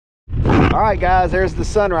All right, guys, there's the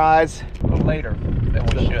sunrise. A little later than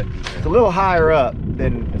we should. It's a little higher up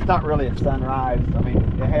than, it's not really a sunrise. I mean,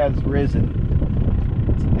 it has risen.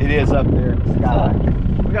 It is up there in the sky.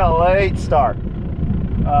 We got a late start.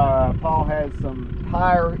 Paul has some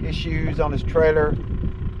tire issues on his trailer.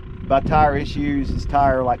 By tire issues, his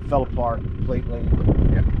tire like fell apart completely.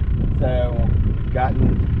 Yep. So we've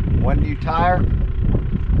gotten one new tire.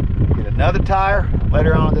 Get another tire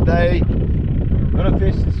later on in the day. We're gonna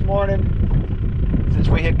fish this morning. Since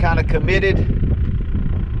we had kind of committed,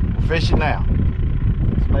 we're fishing now.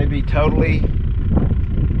 This may be totally,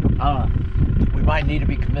 I don't know. We might need to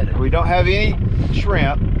be committed. We don't have any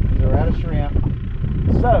shrimp. We're out of shrimp.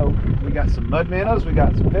 So we got some mud minnows, we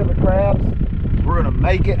got some fiddler crabs. We're gonna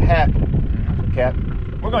make it happen,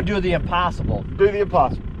 Captain. We're gonna do the impossible. Do the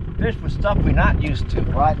impossible. Fish with stuff we're not used to.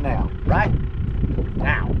 Right now. Right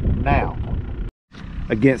now. Now.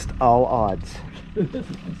 Against all odds.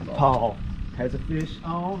 Paul has a fish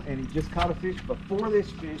on, and he just caught a fish before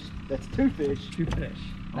this fish. That's two fish. Two fish.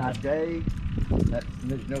 On a day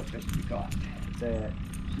There's no fish to be caught. that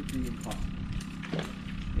should be impossible.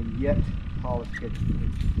 And yet, Paul is catching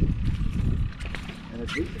fish. And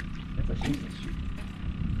it's decent. It's a sheepshead.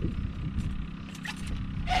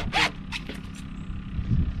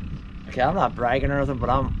 Okay, I'm not bragging or anything, but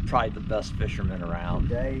I'm probably the best fisherman around.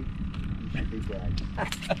 Today, you should be bragging.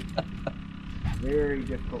 Very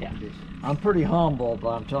difficult conditions. I'm pretty humble, but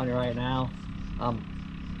I'm telling you right now, I'm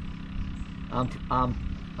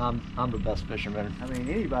the best fisherman I mean,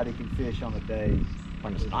 anybody can fish on a day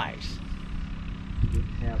when it's nice. you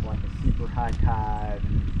have like a super high tide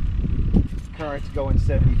and currents going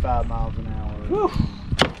 75 miles an hour. Whew.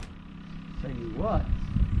 Tell you what,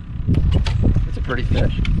 it's a pretty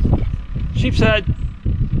fish. Sheepshead.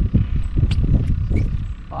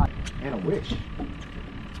 And a wish.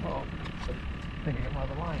 Oh, I think I got my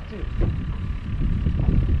other line too.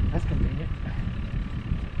 That's convenient.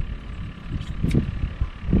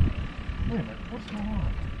 Wait a minute, what's going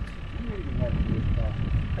on? You don't even have a fish.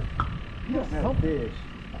 You don't have a fish.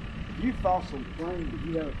 If you fossil claim that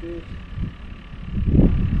you have a fish,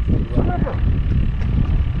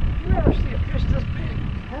 You ever see a fish this big?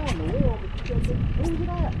 how in the world did you go get, who's it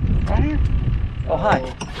at? Right here. Oh, hi.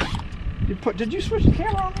 Did you switch the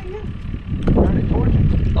camera on me again? Turn it towards you.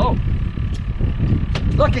 Oh.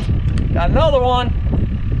 Lucky. Got another one.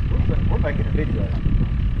 We're making a video.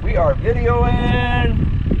 We are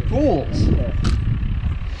videoing fools.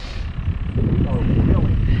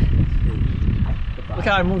 Look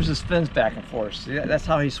how he moves his fins back and forth. See, that's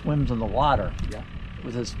how he swims in the water. Yeah.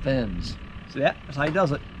 With his fins. See that? That's how he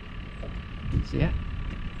does it. See that?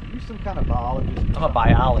 Are you some kind of biologist? I'm a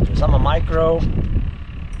biologist. I'm a micro.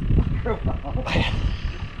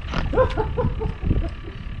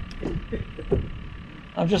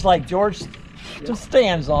 I'm just like George just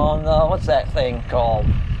stands on, what's that thing called?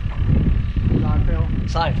 Seinfeld?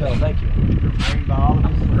 Seinfeld, thank you. You're a marine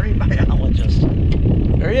biologist? Marine biologist.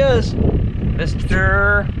 There he is,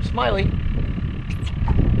 Mr. Smiley.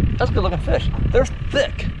 That's a good looking fish. They're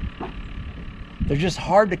thick. They're just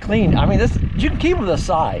hard to clean. I mean, this you can keep them this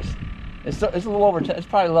size. It's a little over 10, it's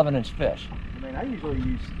probably 11-inch fish. I mean, I usually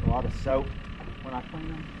use a lot of soap when I clean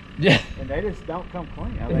them. Yeah. And they just don't come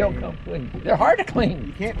clean. They don't come clean. They're hard to clean.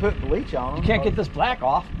 You can't put bleach on them. You can't get this black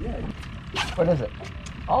off. Yeah. What is it?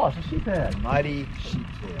 Oh, it's a sheephead. Mighty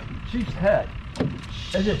sheepshead. Sheep's head.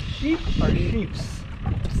 Is it sheep or sheep's?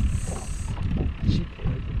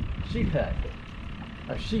 Sheephead. Sheephead.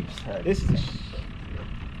 Or sheep's head. This is a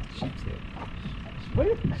sheepshead.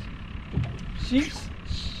 Wait a minute. Sheep's.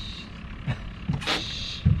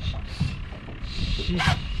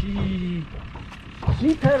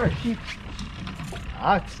 Sheephead or sheep?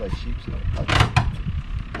 I'd say sheepshead.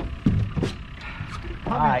 Comment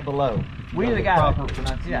Alright. below. We the either got proper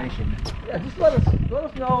pronunciation. Yeah, just let us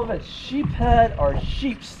know if it's sheephead or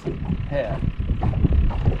sheep's head.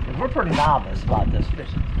 We're pretty novice about this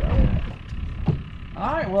fishing stuff. Yeah.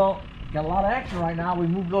 Alright, well, got a lot of action right now. We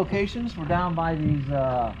moved locations. We're down by these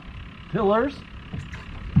pillars.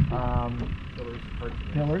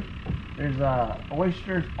 Pillars. There's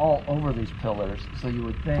oysters all over these pillars, so you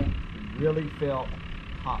would think You really felt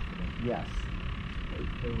confident yes.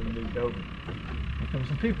 when we moved over. Here come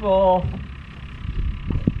some people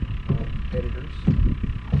Competitors.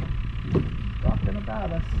 talking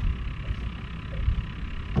about us.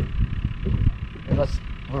 And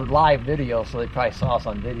we're live video, so they probably saw us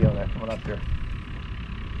on video. They're coming up here.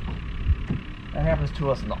 That happens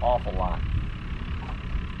to us an awful lot.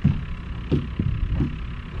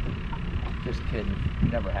 Just kidding.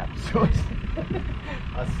 It never happens to us.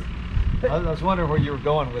 I was wondering where you were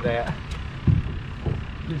going with that.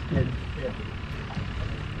 Just kidding.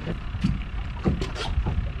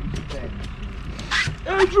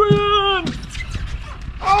 Adrian!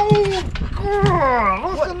 Oh,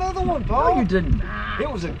 God, that's another one, Paul. No, you did not.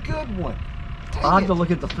 It was a good one. I'll have to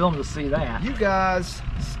look at the film to see that. You guys,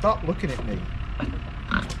 stop looking at me.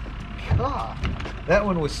 God, that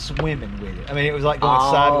one was swimming with it. I mean, it was like going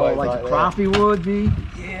sideways, like a crappie would be.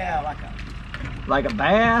 Yeah, Like a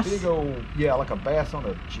bass. big old, yeah, like a bass on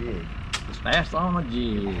a jig. Bass on a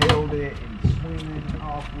jig. Held it and swimming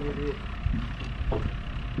off with it.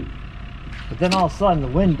 But then all of a sudden the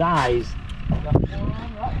wind dies. Got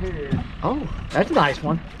one right here. Oh, that's a nice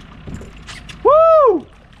one. Woo!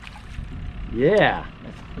 Yeah.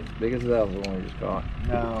 That's as big as that was the one we just caught.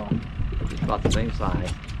 No, It's about the same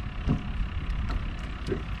size.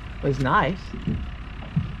 But it's nice.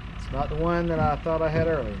 it's not the one that I thought I had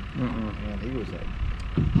earlier. Mm-mm. Man, he was a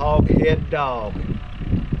hog-head dog.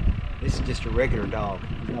 This is just a regular dog.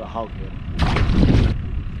 He's not a hog-head.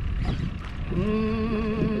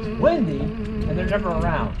 It's windy and they're never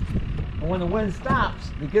around. And when the wind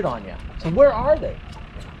stops, they get on you. So where are they?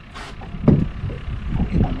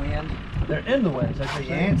 In the wind. They're in the wind. So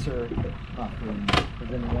The answer is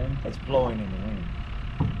in the wind. it's blowing in the wind.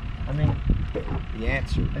 I mean, The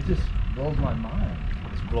answer it just blows my mind.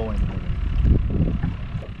 is blowing in the wind.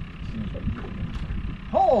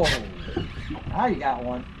 Oh! Now you got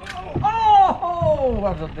one. Oh!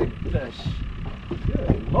 That's a big fish.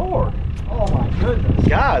 Good Lord. Oh my goodness.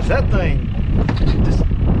 Guys, that thing just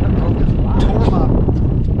That broke his line. tore my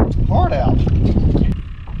heart out.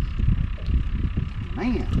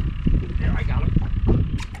 Man. There, I got him.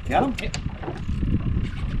 Got him?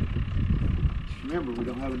 Just remember, we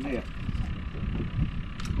don't have a net.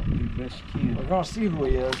 Do the best you We're can. gonna see who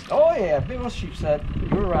he is. Oh yeah, big old sheepshead.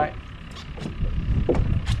 You were right.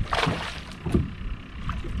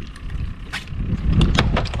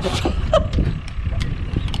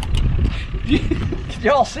 Did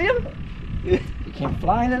y'all see him? Yeah. He came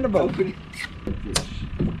flying in the boat.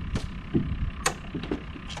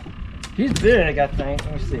 He's big, I think.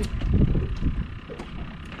 Let me see.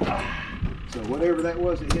 So whatever that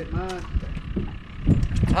was that hit mine,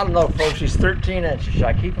 I don't know, folks. He's 13 inches. Should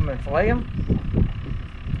I keep him and fillet him?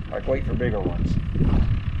 Or wait for bigger ones?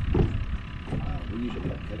 we usually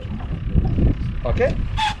don't catch them. Okay.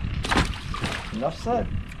 Enough said.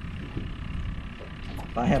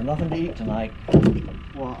 I have nothing to eat tonight.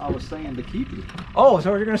 Well, I was saying to keep it. Oh,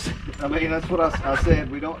 so you're gonna say? I mean, that's what I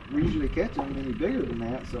said. We don't usually catch them any bigger than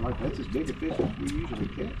that. So like that's as big a fish as we usually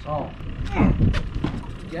catch. Oh.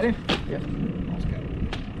 Get him? Yeah. Let's go.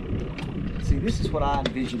 See, this is what I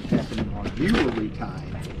envisioned happening on yearly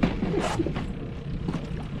time.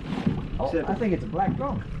 Oh, I think it's a black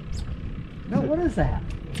drum. No, what is that?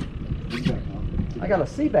 I got a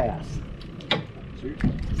sea bass.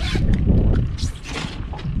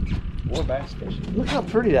 Or bass fishing. Look how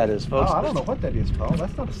pretty that is, Oh, folks. I don't know what that is, Paul.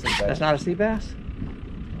 That's not a sea bass. That's not a sea bass?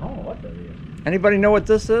 I don't know what that is. Anybody know what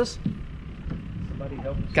this is? Somebody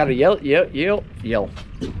help us. Got a yell. Got a yell.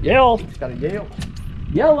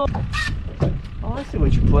 Yellow. Oh, I see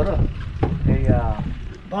what you put up. A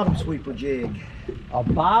Bottom sweeper jig.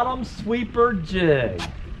 bottom sweeper jig.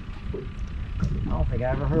 I don't think I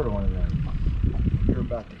ever heard of one of them. You're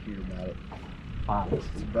about to hear about it. Bottoms.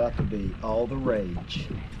 It's about to be all the rage.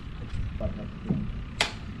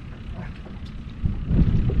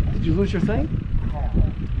 Did you lose your thing? I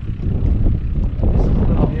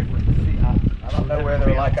don't know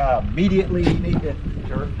whether like I immediately need to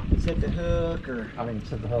set the hook or. I mean,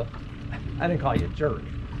 set the hook. I didn't call you a jerk.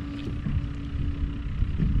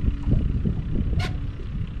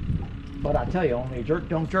 But I tell you, only a jerk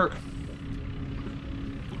don't jerk.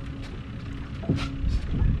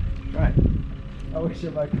 Right. I wish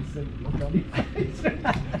everybody could see the look on your face.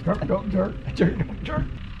 Jerk, don't jerk. Jerk don't jerk.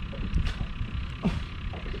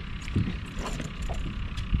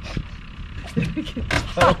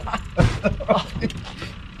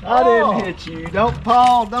 I didn't hit you. Don't,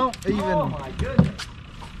 Paul. Don't even. Oh my goodness.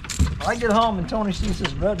 I get home and Tony sees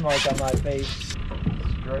this red mark on my face.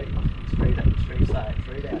 Straight side,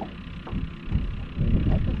 straight out.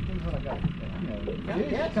 I couldn't think what I got.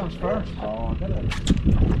 Yeah, it comes first. Oh, I gotta.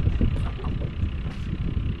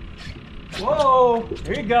 Whoa,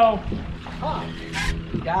 here you go. Huh.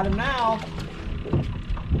 Got him now.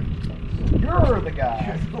 You're the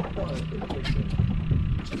guy.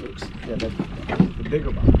 Yeah, the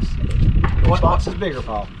bigger box. What box is bigger,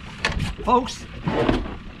 Paul? Folks,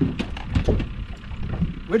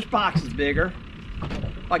 which box is bigger?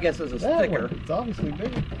 I guess this is That thicker. one. It's obviously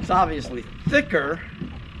bigger. It's obviously thicker.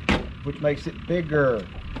 Which makes it bigger.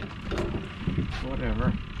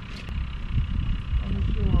 Whatever.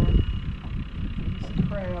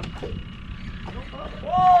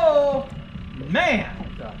 Whoa! Man!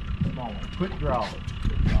 It's a small one. Quick draw.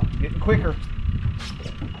 Getting quicker.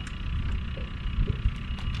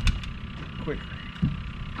 Quicker.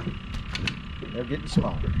 They're getting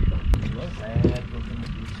smaller. Look, bad looking.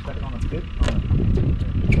 Stuck on a bit.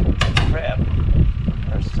 Crab.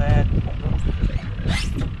 They're sad.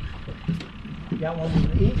 You got one we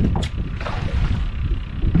can eat?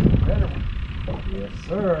 Better one. Yes,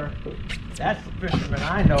 sir. That's the fisherman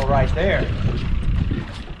I know right there.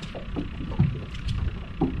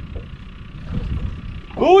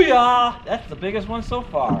 Booyah! That's the biggest one so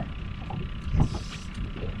far.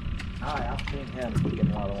 Alright, I've seen him get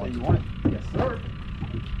another So one. you want it? Yes, sir.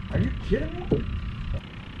 Are you kidding me?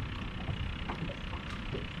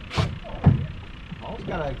 Paul's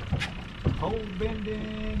got a pole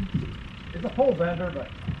bending. It's a pole bender, but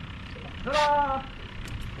ta-da!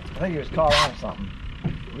 I think he was caught on something.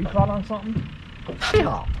 Were you caught on something?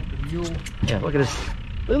 Yeah. Yeah, look at this.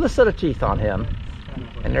 Look at the set of teeth on him.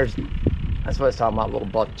 And that's what it's talking about, little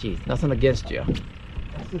buck teeth. Nothing against you.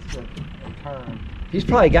 That's just a turn. He's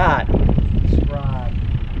probably got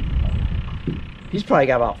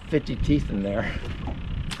about 50 teeth in there.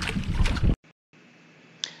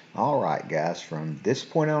 Alright guys, from this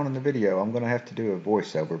point on in the video, I'm going to have to do a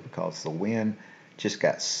voiceover because the wind just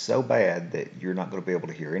got so bad that you're not going to be able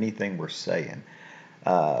to hear anything we're saying.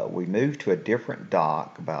 We moved to a different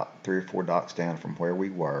dock, about 3 or 4 docks down from where we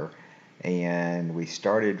were, and we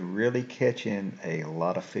started really catching a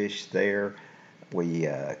lot of fish there. We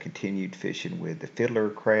continued fishing with the fiddler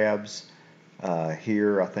crabs.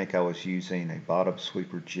 Here I think I was using a bottom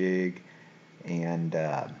sweeper jig, and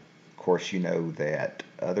of course you know that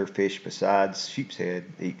other fish besides sheepshead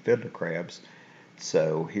eat fiddler crabs.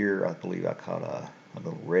 So here I believe I caught a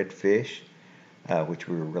little redfish, which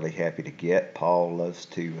we were really happy to get. Paul loves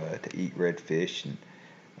to eat redfish, and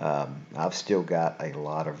I've still got a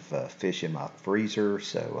lot of fish in my freezer,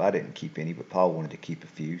 so I didn't keep any, but Paul wanted to keep a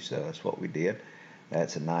few, so that's what we did.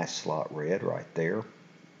 That's a nice slot red right there.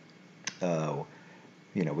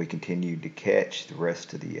 You know, we continued to catch the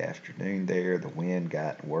rest of the afternoon there. The wind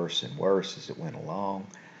got worse and worse as it went along.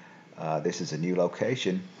 This is a new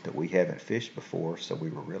location that we haven't fished before, so we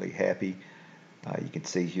were really happy. You can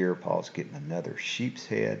see here Paul's getting another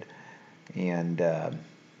sheepshead, and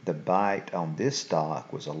the bite on this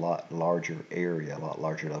dock was a lot larger area, a lot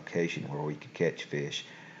larger location where we could catch fish.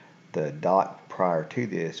 The dock prior to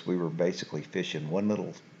this, we were basically fishing one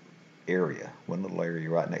little area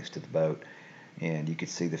right next to the boat, and you could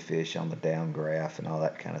see the fish on the down graph and all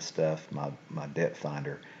that kind of stuff, my depth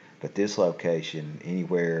finder. But this location,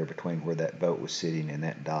 anywhere between where that boat was sitting and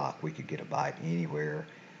that dock, we could get a bite anywhere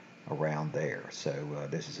around there. So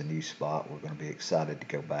this is a new spot. We're going to be excited to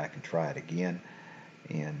go back and try it again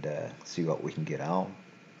and see what we can get on.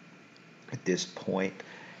 At this point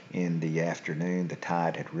in the afternoon, the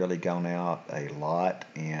tide had really gone out a lot,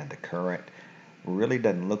 and the current really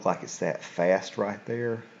doesn't look like it's that fast right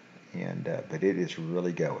there, and but it is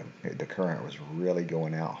really going. The current was really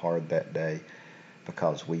going out hard that day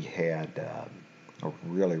because we had a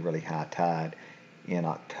really high tide. In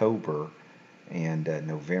October and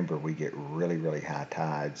November we get really high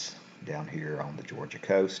tides down here on the Georgia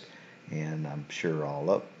coast, and I'm sure all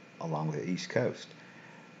up along the east coast.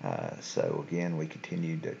 So again, we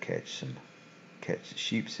continued to catch the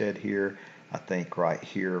sheepshead here. I think right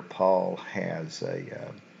here Paul has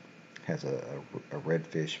a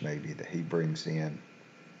redfish maybe that he brings in.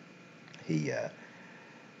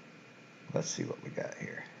 Let's see what we got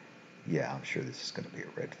here. Yeah, I'm sure this is going to be a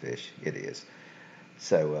redfish. It is.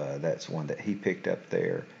 So that's one that he picked up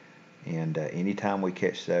there. And anytime we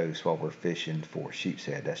catch those while we're fishing for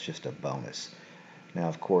sheepshead, that's just a bonus. Now,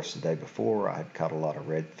 of course, the day before I had caught a lot of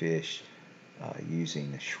redfish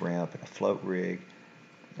using a shrimp and a float rig.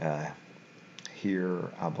 Here,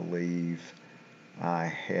 I believe I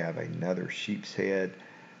have another sheepshead.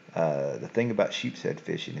 The thing about sheepshead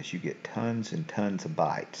fishing is you get tons and tons of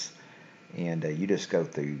bites. And you just go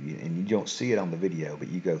through, and you don't see it on the video, but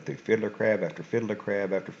you go through fiddler crab after fiddler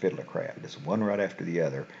crab after fiddler crab, just one right after the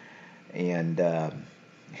other. And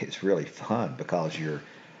it's really fun because you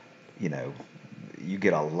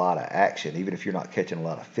get a lot of action. Even if you're not catching a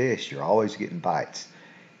lot of fish, you're always getting bites.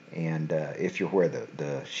 And if you're where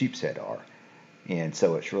the sheepshead are. And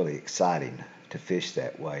so it's really exciting to fish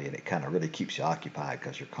that way, and it kind of really keeps you occupied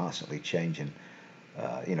because you're constantly changing,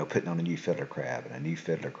 putting on a new fiddler crab and a new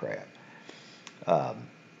fiddler crab.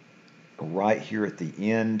 Right here at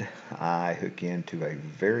the end, I hook into a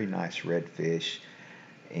very nice redfish,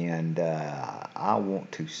 and I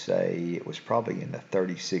want to say it was probably in the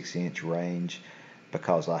 36-inch range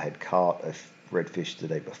because I had caught redfish the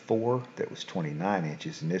day before that was 29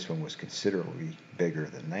 inches, and this one was considerably bigger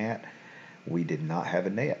than that. We did not have a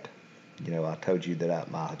net. You know, I told you that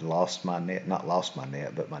I had lost my net, not lost my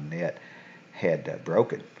net, but my net had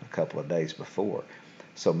broken a couple of days before.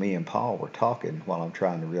 So me and Paul were talking while I'm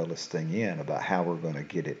trying to reel this thing in about how we're going to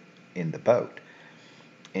get it in the boat.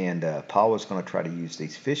 And Paul was going to try to use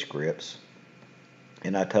these fish grips.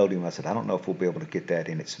 And I told him, I said, I don't know if we'll be able to get that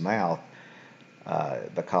in its mouth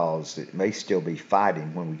because it may still be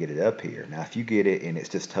fighting when we get it up here. Now, if you get it and it's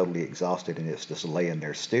just totally exhausted and it's just laying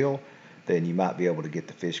there still, then you might be able to get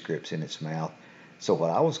the fish grips in its mouth. So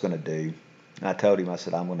what I was going to do, I told him, I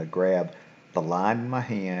said, I'm going to grab the line in my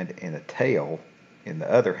hand and a tail in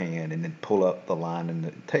the other hand and then pull up the line and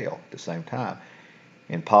the tail at the same time.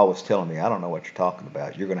 And Paul was telling me, I don't know what you're talking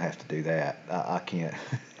about. You're going to have to do that. I can't.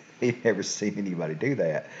 He'd never seen anybody do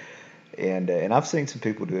that. And I've seen some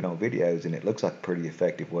people do it on videos, and it looks like a pretty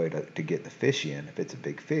effective way to get the fish in if it's a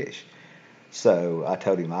big fish. So I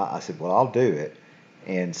told him, I said, well, I'll do it.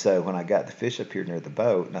 And so when I got the fish up here near the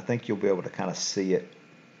boat, and I think you'll be able to kind of see it.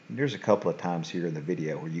 There's a couple of times here in the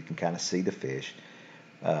video where you can kind of see the fish,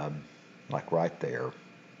 like right there.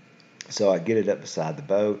 So I get it up beside the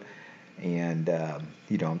boat, and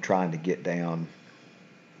you know, I'm trying to get down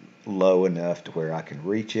low enough to where I can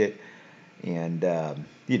reach it. And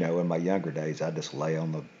you know, in my younger days, I just lay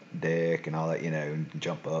on the deck and all that, you know, and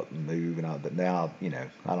jump up and move and all. But now, you know,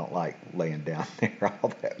 I don't like laying down there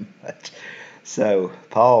all that much. So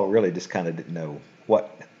Paul really just kind of didn't know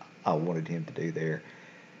what I wanted him to do there.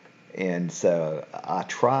 And so I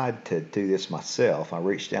tried to do this myself. I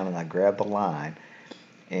reached down and I grabbed the line,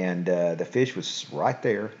 and the fish was right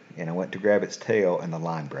there, and I went to grab its tail, and the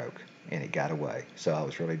line broke, and it got away. So I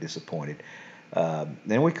was really disappointed.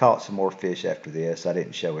 Then we caught some more fish after this. I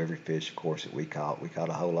didn't show every fish, of course, that we caught. We caught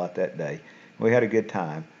a whole lot that day. We had a good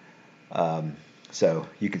time. So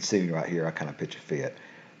you can see me right here. I kind of pitch a fit.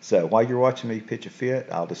 So while you're watching me pitch a fit,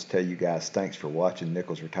 I'll just tell you guys thanks for watching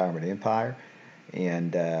Nichols Retirement Empire.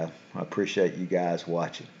 And I appreciate you guys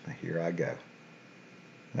watching. Here I go.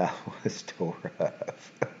 That was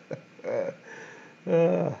rough.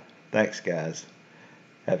 Thanks, guys.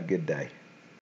 Have a good day.